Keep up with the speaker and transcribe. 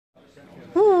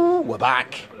Woo, we're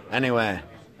back. Anyway,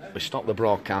 we stopped the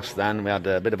broadcast then. We had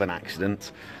a bit of an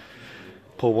accident.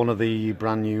 Pulled one of the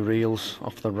brand new reels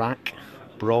off the rack.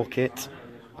 Broke it.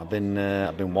 I've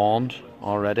been warned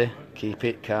already. Keep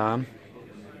it calm.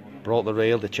 Broke the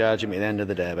reel. They're charging me at the end of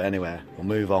the day. But anyway, we'll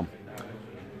move on.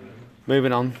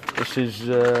 Moving on. This is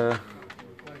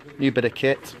new bit of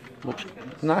kit. Looks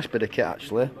nice bit of kit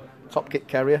actually. Top kit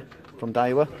carrier from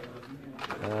Daiwa.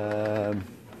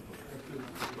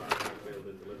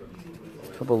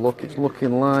 Have a look. It's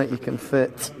looking like you can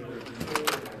fit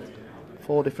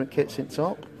 4 different kits in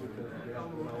top.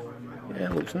 Yeah,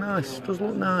 it looks nice. It does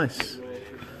look nice.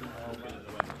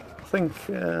 I think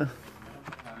we're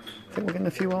getting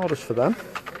a few orders for them.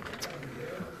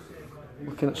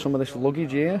 Looking at some of this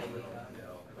luggage here.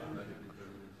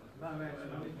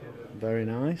 Very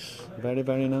nice. Very,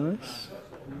 very nice.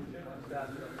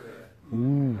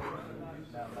 Ooh.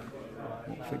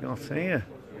 What's we got here?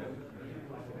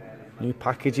 New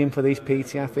packaging for these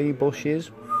PTFE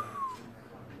bushes.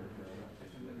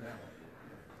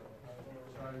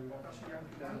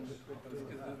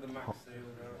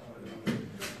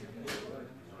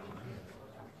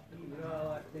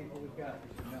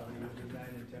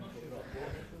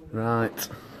 Right,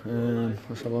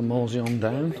 let's have a mosey on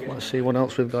down. Let's see what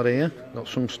else we've got here. Got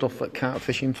some stuff for carp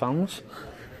fishing fans.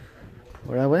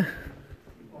 Where are we?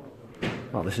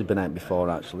 Well, this has been out before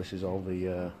actually. This is all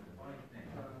the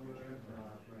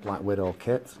Black Widow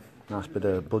kit. Nice bit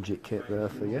of budget kit there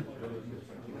for you.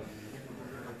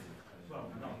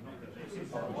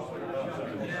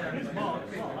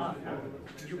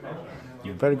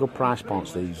 Very good price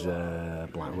points these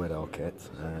Black Widow kits.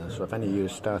 So if any of you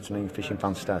are fishing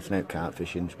fans starting out carp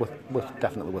fishing, it's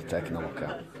definitely worth taking a look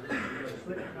at.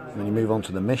 And then you move on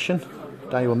to the Mission,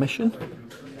 Daiwa Mission.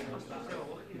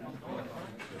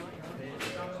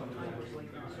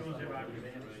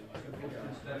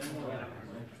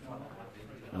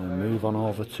 And move on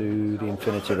over to the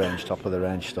Infinity range, top of the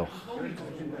range stuff.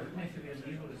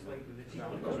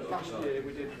 Last year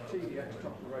we did TDX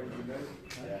top of the range, you know.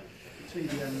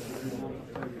 TDM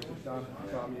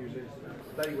can't use it.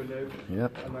 They were new.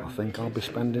 Yep, I think I'll be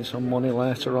spending some money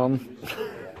later on.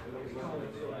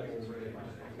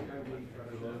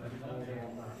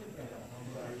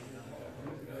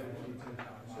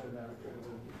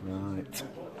 Right,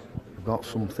 I've got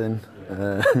something.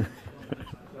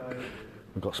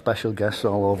 We've got special guests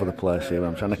all over the place here.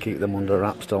 I'm trying to keep them under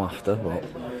wraps till after, but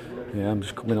yeah, I'm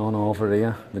just coming on over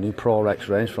here. The new Pro Rex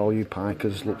range for all you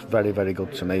pikers looks very, very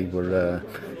good to me. We're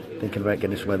thinking about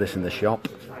getting some of this in the shop.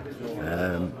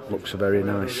 Looks very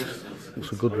nice.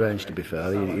 Looks a good range to be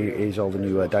fair. Here's all the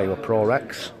new Daiwa Pro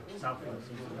Rex.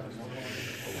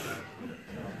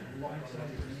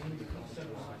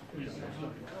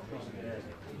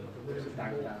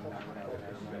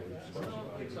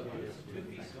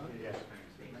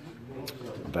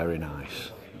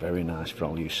 Very nice for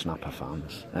all you snapper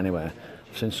fans. Anyway,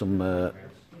 I've seen some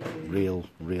real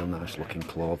nice looking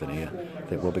clothing here. I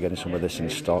think we'll be getting some of this in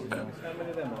stock.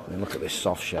 And look at this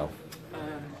soft shell.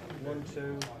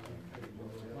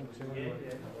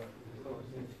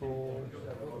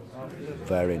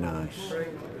 Very nice.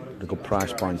 The good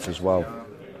price points as well.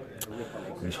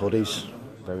 These hoodies,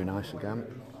 very nice again.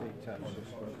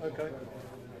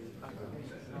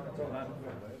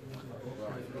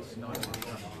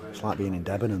 It's like being in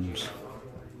Debenhams.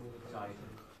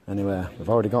 Anyway, we've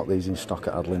already got these in stock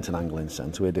at Adlington Angling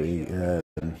Centre. We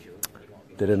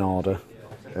did an order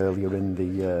earlier in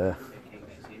the...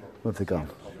 where have they gone?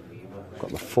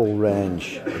 Got the full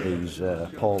range of these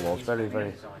polos. Very,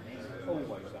 very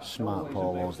smart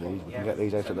polos these. We can get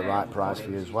these out at the right price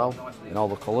for you as well. In all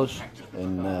the colours.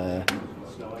 In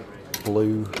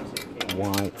blue,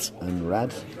 white and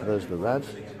red. There's the red.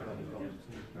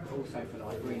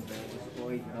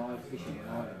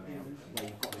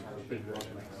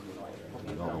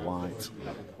 Got the white.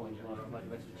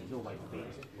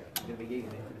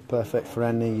 Perfect for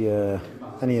any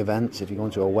events. If you're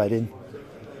going to a wedding,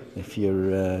 if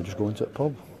you're just going to a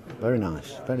pub. Very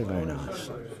nice. Very, very nice.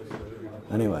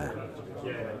 Anyway,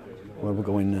 where we're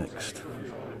going next?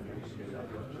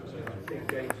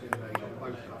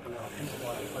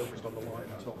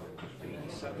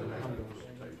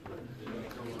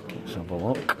 Let's have a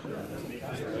look.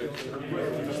 I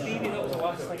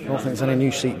don't think there's any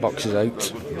new seat boxes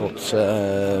out, but let's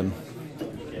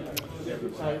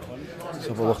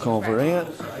have a look over here.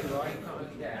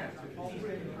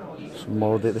 Some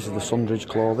more of it. This is the Sundridge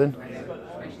clothing.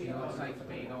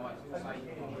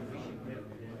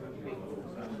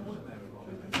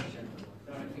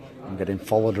 I'm getting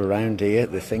followed around here.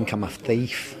 They think I'm a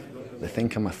thief. They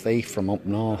think I'm a thief from up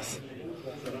north.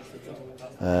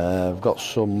 I've got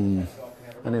some.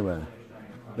 Anyway,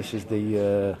 this is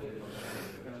the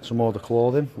some more of the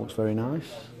clothing. Looks very nice.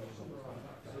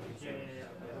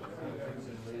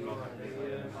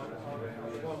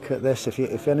 Look at this.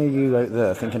 If any of you out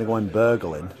there thinking of going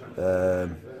burgling,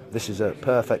 this is a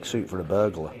perfect suit for a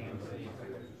burglar.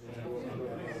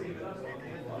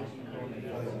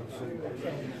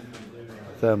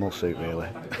 Thermal suit, really.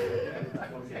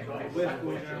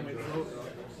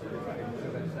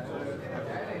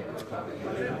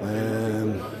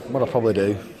 What I'll probably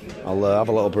do, I'll have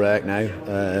a little break now.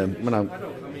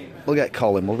 We'll get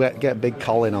Colin. We'll get Big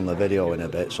Colin on the video in a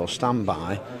bit. So stand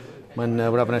by when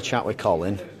we're having a chat with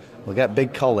Colin. We'll get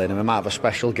Big Colin, and we might have a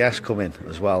special guest coming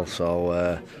as well.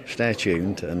 So stay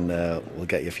tuned, and we'll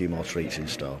get you a few more treats in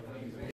store.